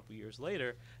children a couple years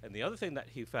later, and the other thing that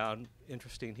he found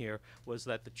interesting here was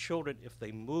that the children, if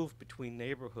they moved between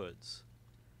neighborhoods,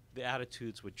 the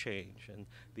attitudes would change, and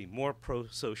the more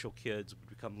pro-social kids would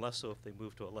become less so if they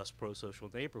moved to a less pro-social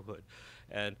neighborhood.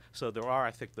 And so there are,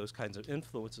 I think, those kinds of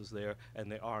influences there, and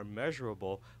they are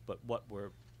measurable, but what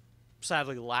we're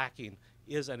sadly lacking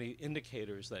is any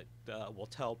indicators that will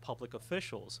tell public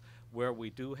officials where we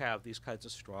do have these kinds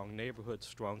of strong neighborhoods,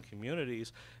 strong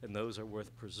communities, and those are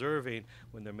worth preserving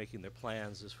when they're making their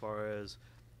plans as far as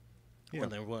when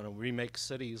they want to remake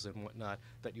cities and whatnot,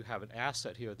 that you have an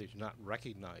asset here that you're not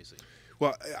recognizing.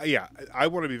 Well, I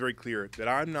want to be very clear that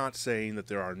I'm not saying that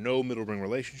there are no middle ring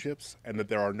relationships and that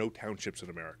there are no townships in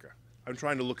America. I'm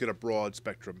trying to look at a broad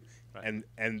spectrum, Right.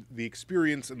 and the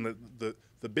experience and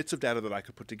the bits of data that I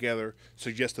could put together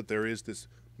suggest that there is this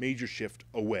major shift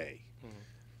away.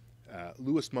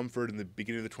 Lewis Mumford in the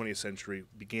beginning of the 20th century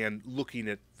began looking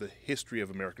at the history of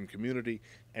American community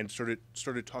and started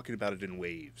talking about it in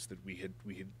waves, that we had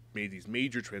made these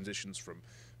major transitions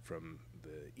from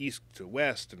the east to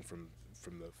west and from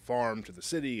the farm to the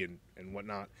city and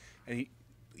whatnot. And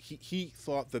he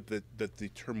thought that the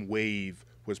term wave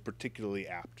was particularly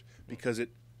apt because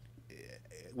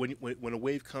when a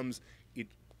wave comes, it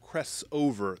crests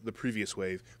over the previous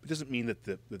wave, but doesn't mean that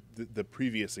the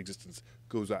previous existence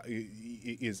goes out,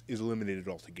 is eliminated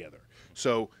altogether.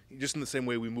 So just in the same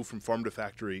way we move from farm to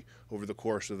factory over the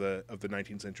course of the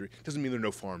 19th century, doesn't mean there are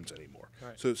no farms anymore.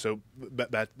 Right. So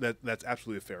that's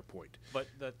absolutely a fair point. But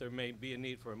that there may be a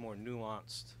need for a more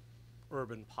nuanced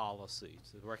urban policy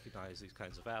to recognize these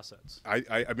kinds of assets.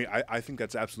 I think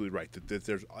that's absolutely right. That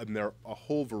there are a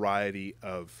whole variety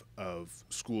of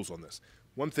schools on this.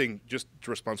 One thing, just to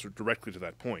respond directly to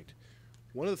that point,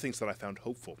 one of the things that I found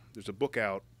hopeful, there's a book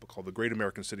out called The Great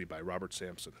American City by Robert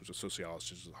Sampson, who's a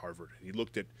sociologist at Harvard. He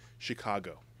looked at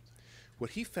Chicago.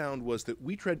 What he found was that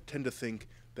we tend to think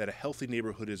that a healthy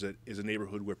neighborhood is a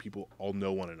neighborhood where people all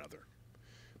know one another.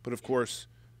 But of course,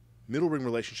 middle ring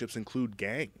relationships include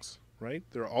gangs. right?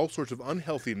 There are all sorts of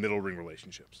unhealthy middle ring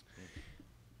relationships.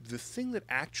 The thing that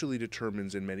actually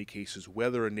determines in many cases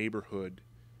whether a neighborhood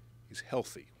is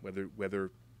healthy,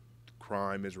 whether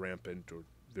crime is rampant or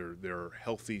there are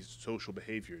healthy social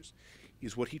behaviors,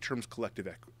 is what he terms collective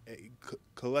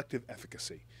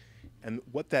efficacy. And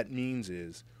what that means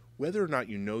is whether or not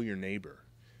you know your neighbor,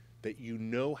 that you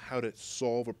know how to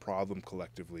solve a problem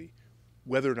collectively,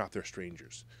 whether or not they're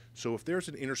strangers. So if there's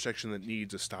an intersection that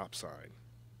needs a stop sign,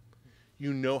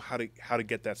 you know how to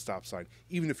get that stop sign,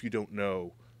 even if you don't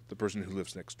know the person who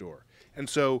lives next door. And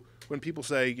so when people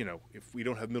say, you know, if we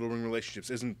don't have middle ring relationships,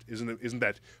 isn't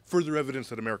that further evidence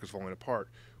that America's falling apart?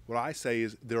 What I say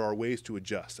is there are ways to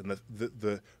adjust, and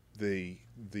the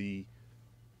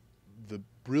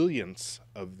brilliance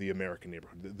of the American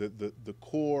neighborhood, the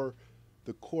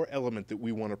core element that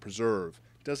we want to preserve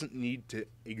doesn't need to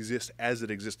exist as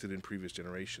it existed in previous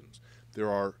generations.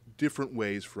 There are different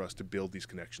ways for us to build these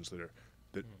connections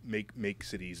that make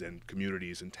cities and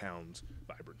communities and towns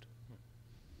vibrant.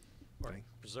 Or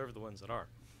preserve the ones that are.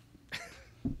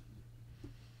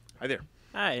 Hi there.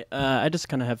 Hi. I just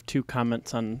kind of have two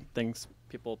comments on things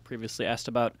people previously asked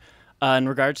about. In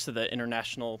regards to the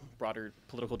international broader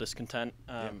political discontent,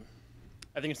 I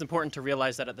think it's important to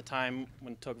realize that at the time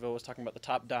when Tocqueville was talking about the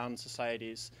top-down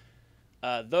societies,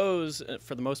 those,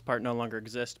 for the most part, no longer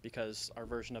exist because our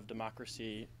version of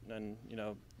democracy and, you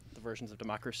know, the versions of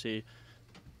democracy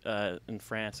in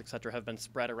France, et cetera, have been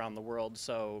spread around the world.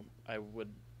 So I would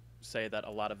say that a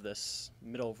lot of this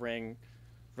middle ring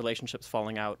relationships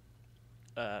falling out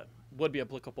would be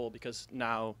applicable because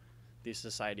now these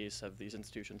societies have these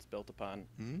institutions built upon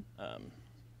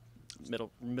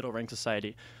middle ring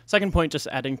society. Second point, just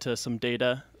adding to some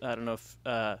data. I don't know if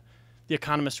The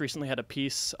Economist recently had a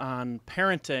piece on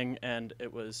parenting, and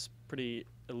it was pretty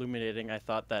illuminating. I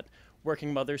thought that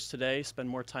working mothers today spend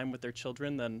more time with their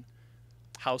children than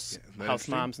house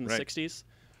moms in the 60s.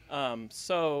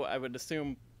 So I would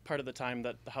assume part of the time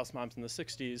that the house moms in the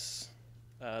 60s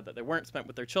that they weren't spent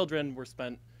with their children were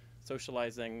spent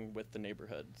socializing with the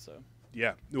neighborhood. So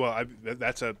yeah, well,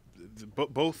 that's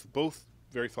both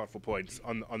very thoughtful points.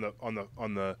 On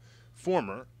the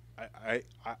former,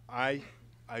 I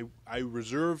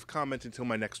reserve comment until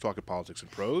my next talk at Politics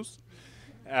and Prose.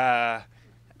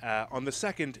 On the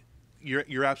second,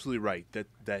 you're absolutely right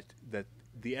that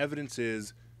the evidence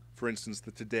is, for instance,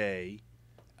 that today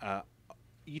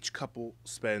each couple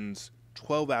spends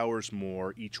 12 hours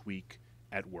more each week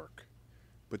at work,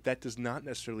 but that does not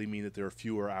necessarily mean that there are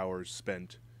fewer hours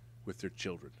spent with their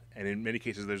children. And in many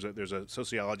cases, there's a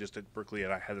sociologist at Berkeley,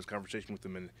 and I had this conversation with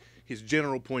him, and his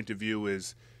general point of view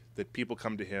is that people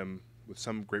come to him with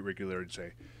some great regularity and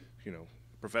say, you know,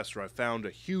 Professor, I've found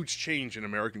a huge change in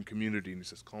American community. And he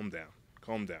says, calm down.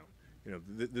 You know,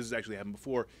 this has actually happened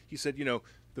before. He said, you know,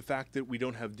 the fact that we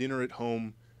don't have dinner at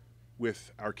home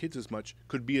with our kids as much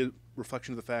could be a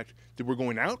reflection of the fact that we're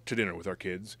going out to dinner with our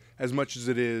kids as much as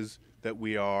it is that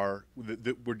we're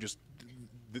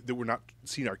not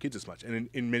seeing our kids as much. And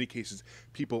in many cases,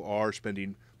 people are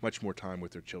spending much more time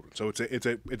with their children. So it's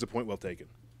a point well taken.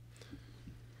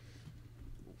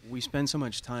 We spend so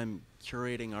much time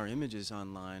curating our images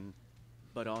online,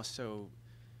 but also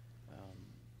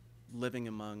living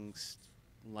amongst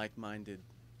like-minded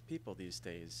people these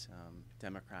days,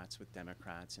 Democrats with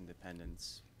Democrats,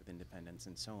 independents with independents,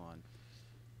 and so on.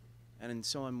 And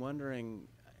so I'm wondering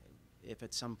if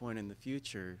at some point in the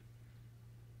future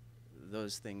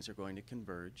those things are going to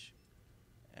converge,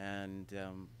 and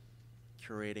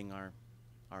curating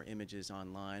our images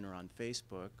online or on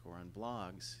Facebook or on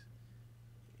blogs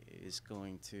is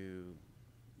going to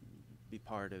be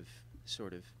part of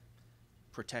sort of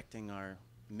protecting our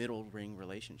middle ring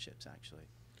relationships, actually.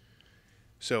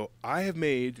 So I have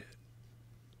made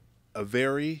a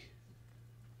very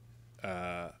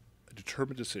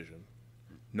determined decision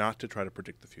not to try to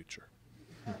predict the future.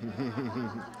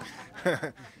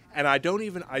 And I don't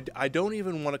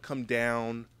even want to come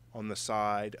down on the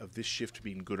side of this shift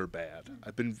being good or bad.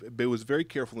 I was very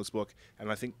careful in this book, and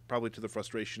I think probably to the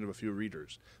frustration of a few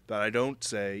readers, that I don't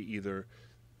say either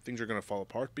things are going to fall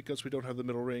apart because we don't have the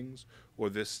middle rings, or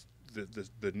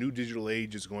the new digital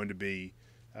age is going to be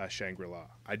Shangri-La.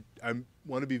 I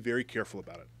want to be very careful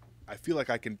about it. I feel like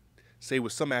I can say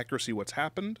with some accuracy what's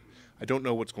happened. I don't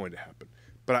know what's going to happen.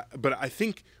 But I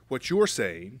think what you're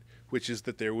saying, which is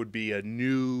that there would be a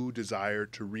new desire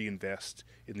to reinvest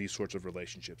in these sorts of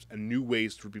relationships and new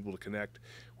ways for people to connect,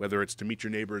 whether it's to meet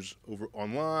your neighbors over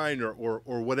online or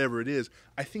whatever it is.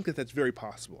 I think that that's very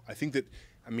possible. I think that,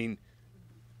 I mean,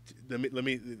 to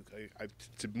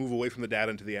move away from the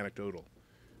data into the anecdotal.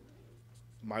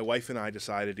 My wife and I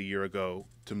decided a year ago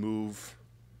to move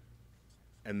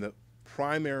And the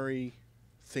primary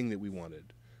thing that we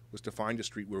wanted was to find a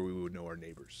street where we would know our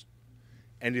neighbors.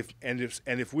 And if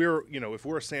we're if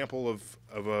we're a sample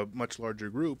of a much larger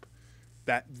group,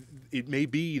 that it may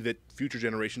be that future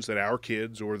generations, that our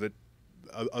kids or that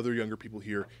other younger people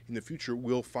here in the future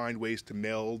will find ways to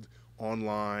meld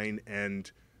online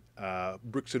and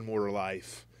bricks and mortar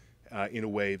life in a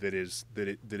way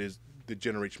that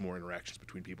generates more interactions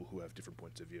between people who have different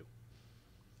points of view.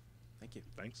 Thank you.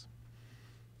 Thanks.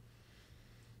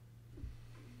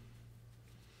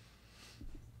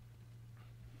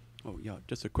 Oh, yeah,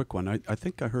 just a quick one. I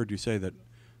think I heard you say that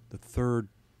the third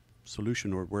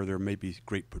solution, or where there may be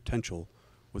great potential,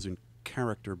 was in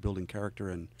character, building character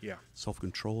and Yeah.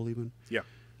 self-control even. Yeah.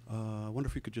 I wonder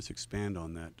if you could just expand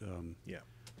on that. Yeah.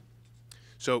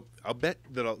 So I'll bet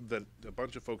that a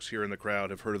bunch of folks here in the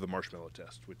crowd have heard of the marshmallow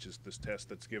test, which is this test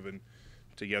that's given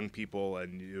to young people,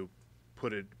 and you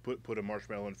put a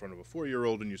marshmallow in front of a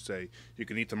 4-year-old, and you say you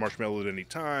can eat the marshmallow at any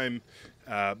time,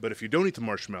 but if you don't eat the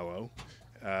marshmallow,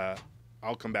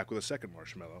 I'll come back with a second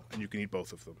marshmallow, and you can eat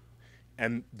both of them.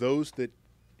 And those that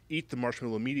eat the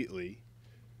marshmallow immediately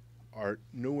are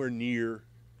nowhere near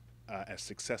as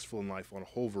successful in life on a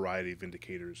whole variety of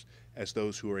indicators as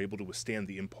those who are able to withstand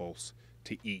the impulse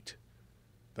to eat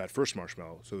that first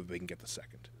marshmallow so that they can get the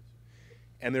second.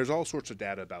 And there's all sorts of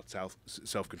data about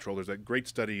self-control. There's a great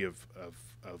study of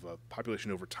a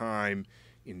population over time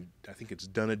in, I think it's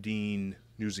Dunedin,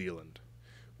 New Zealand,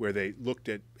 where they looked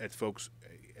at folks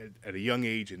at a young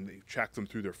age and they tracked them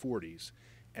through their 40s.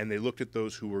 And they looked at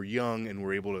those who were young and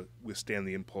were able to withstand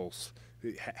the impulse,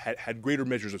 had greater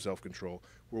measures of self-control,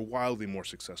 were wildly more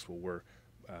successful, were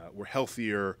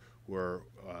healthier, were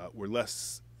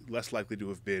less likely to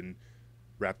have been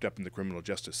wrapped up in the criminal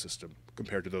justice system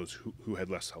compared to those who had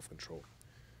less self-control.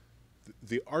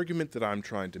 The argument that I'm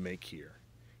trying to make here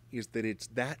is that it's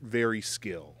that very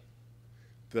skill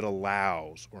that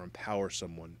allows or empowers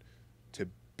someone to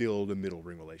build a middle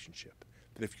ring relationship.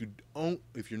 That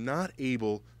if you're not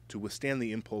able to withstand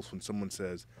the impulse when someone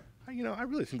says, I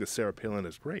really think that Sarah Palin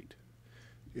is great.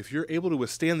 If you're able to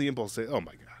withstand the impulse, say, oh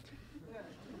my God,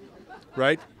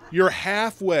 right? You're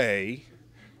halfway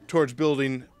towards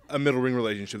building a middle ring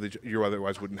relationship that you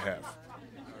otherwise wouldn't have,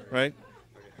 right?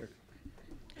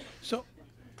 So,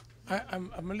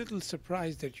 I'm a little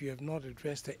surprised that you have not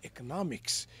addressed the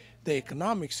economics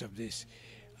of this.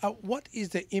 What is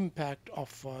the impact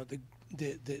of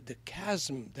the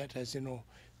chasm that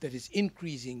that is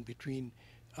increasing between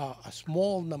a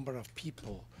small number of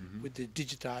people with the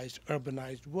digitized,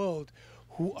 urbanized world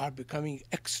who are becoming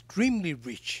extremely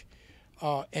rich,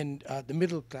 and the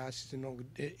middle class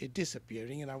is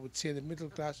disappearing? And I would say the middle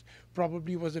class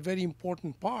probably was a very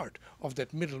important part of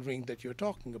that middle ring that you're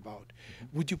talking about.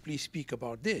 Would you please speak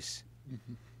about this?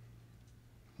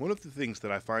 One of the things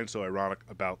that I find so ironic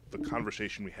about the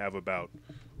conversation we have about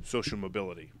social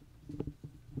mobility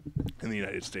in the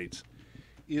United States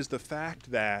is the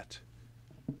fact that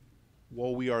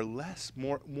while we are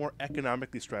more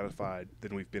economically stratified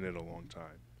than we've been in a long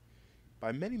time,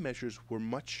 by many measures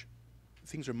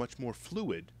things are much more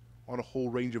fluid on a whole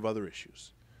range of other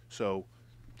issues. So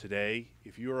today,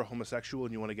 if you're a homosexual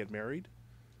and you want to get married,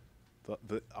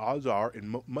 the odds are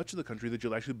in much of the country that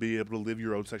you'll actually be able to live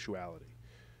your own sexuality.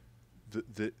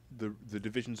 The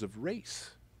divisions of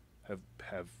race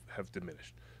have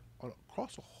diminished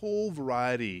across a whole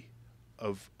variety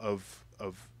of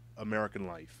American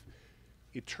life.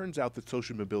 It turns out that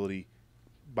social mobility,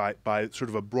 by sort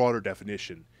of a broader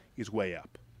definition, is way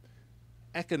up.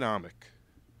 Economic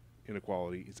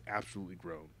inequality is absolutely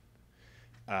grown,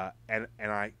 and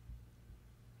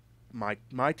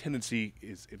my tendency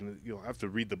is, you'll have to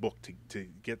read the book to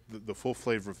get the full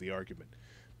flavor of the argument.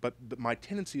 But my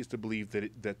tendency is to believe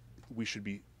that we should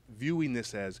be viewing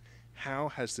this as, how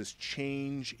has this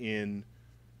change in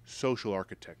social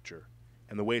architecture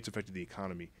and the way it's affected the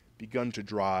economy begun to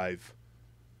drive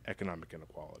economic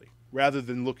inequality, rather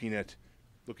than looking at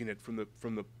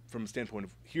from the standpoint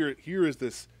of here is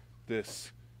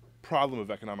this problem of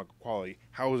economic equality.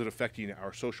 How is it affecting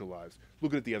our social lives?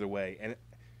 Look at it the other way, and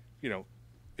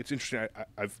it's interesting.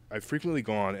 I've frequently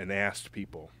gone and asked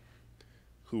people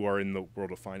who are in the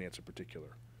world of finance in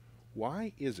particular,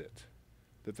 why is it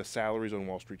that the salaries on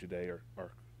Wall Street today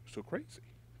are so crazy?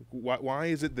 Why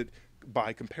is it that,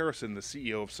 by comparison, the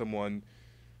CEO of someone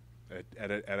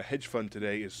at a hedge fund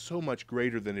today is so much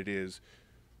greater than it is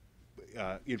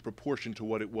in proportion to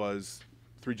what it was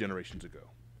 3 generations ago?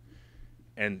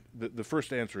 And the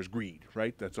first answer is greed,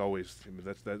 right? That's always,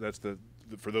 that's the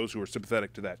for those who are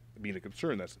sympathetic to that being a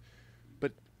concern.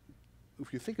 But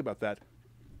if you think about that,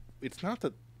 it's not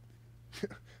that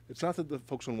the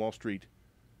folks on Wall Street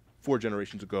 4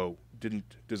 generations ago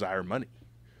didn't desire money.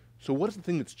 So what is the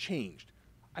thing that's changed?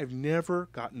 I've never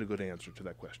gotten a good answer to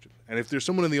that question. And if there's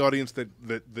someone in the audience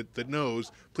that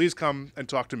knows, please come and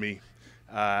talk to me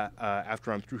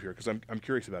after I'm through here, because I'm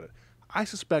curious about it. I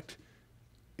suspect,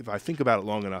 if I think about it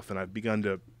long enough, and I've begun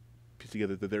to piece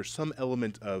together, that there's some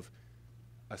element of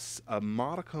a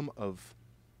modicum of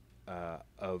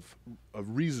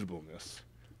reasonableness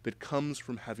that comes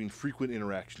from having frequent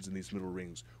interactions in these middle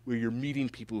rings, where you're meeting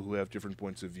people who have different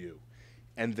points of view,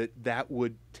 and that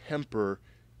would temper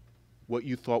what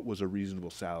you thought was a reasonable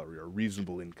salary or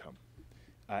reasonable income.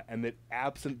 And that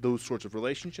absent those sorts of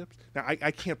relationships, now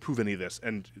I can't prove any of this.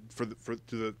 And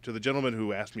to the gentleman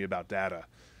who asked me about data,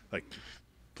 like,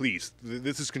 please,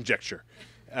 this is conjecture.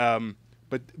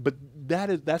 But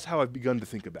that's how I've begun to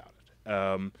think about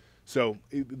it. So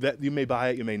that you may buy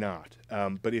it, you may not.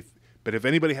 But if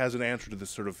anybody has an answer to this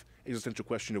sort of existential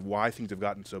question of why things have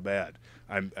gotten so bad,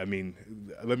 I mean,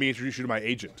 let me introduce you to my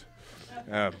agent.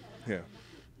 Yeah.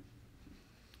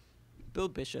 Bill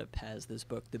Bishop has this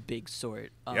book, The Big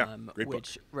Sort, great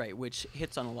which book. which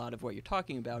hits on a lot of what you're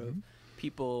talking about. Of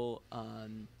people are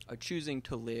choosing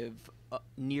to live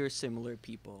near similar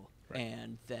people,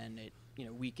 and then it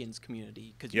weakens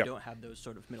community because you don't have those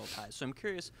sort of middle ties. So I'm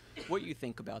curious what you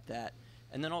think about that,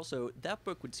 and then also that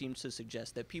book would seem to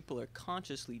suggest that people are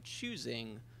consciously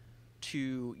choosing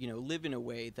to live in a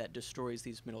way that destroys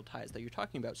these middle ties that you're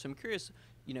talking about. So I'm curious.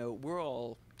 We're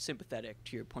all sympathetic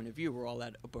to your point of view. We're all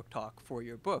at a book talk for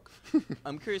your book.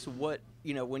 I'm curious what,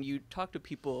 when you talk to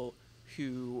people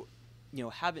who,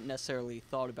 haven't necessarily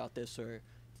thought about this or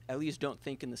at least don't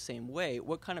think in the same way,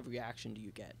 what kind of reaction do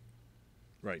you get?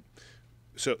 Right.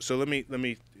 So let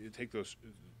me take those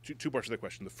two parts of the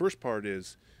question. The first part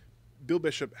is Bill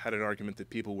Bishop had an argument that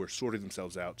people were sorting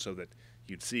themselves out so that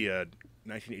you'd see a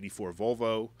 1984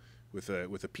 Volvo with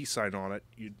a peace sign on it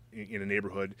in a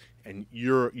neighborhood, and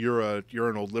you're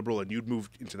an old liberal, and you'd move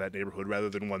into that neighborhood rather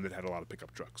than one that had a lot of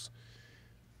pickup trucks.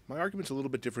 My argument's a little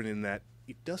bit different in that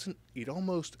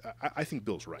I think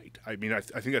Bill's right. I mean, I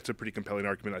think that's a pretty compelling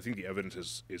argument. I think the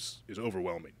evidence is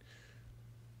overwhelming.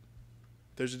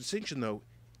 There's a distinction, though,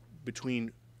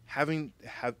 between having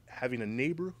a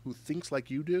neighbor who thinks like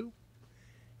you do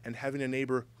and having a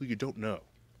neighbor who you don't know,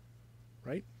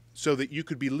 right? So that you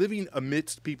could be living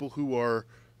amidst people who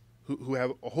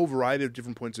have a whole variety of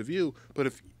different points of view, but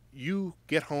if you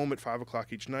get home at 5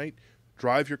 o'clock each night,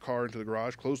 drive your car into the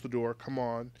garage, close the door,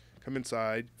 come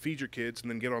inside, feed your kids, and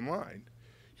then get online,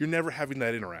 you're never having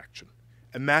that interaction.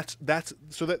 And that's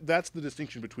the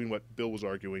distinction between what Bill was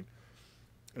arguing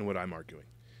and what I'm arguing.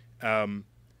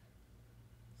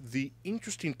 The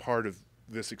interesting part of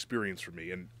this experience for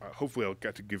me, and hopefully I'll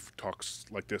get to give talks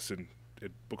like this at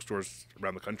bookstores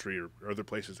around the country or other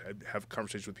places, have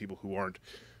conversations with people who aren't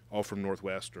all from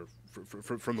Northwest or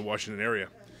from the Washington area.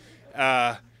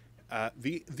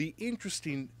 The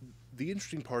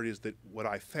interesting part is that what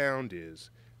I found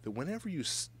is that whenever you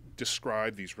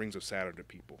describe these rings of Saturn to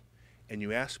people, and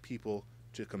you ask people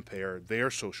to compare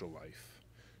their social life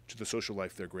to the social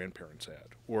life their grandparents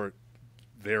had, or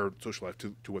their social life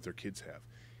to what their kids have,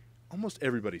 almost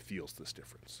everybody feels this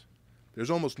difference. There's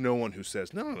almost no one who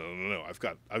says, no. I've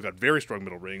got very strong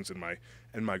middle rings, and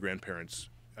my grandparents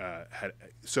had.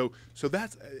 So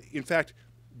that's in fact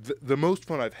the most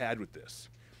fun I've had with this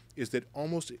is that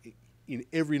almost in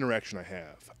every interaction I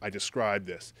have, I describe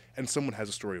this, and someone has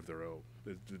a story of their own.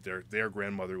 Their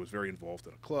grandmother was very involved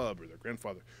in a club, or their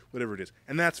grandfather, whatever it is,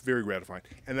 and that's very gratifying,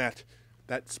 and that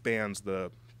spans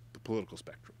the political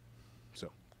spectrum.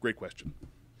 So great question.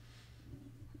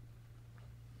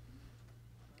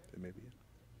 Maybe.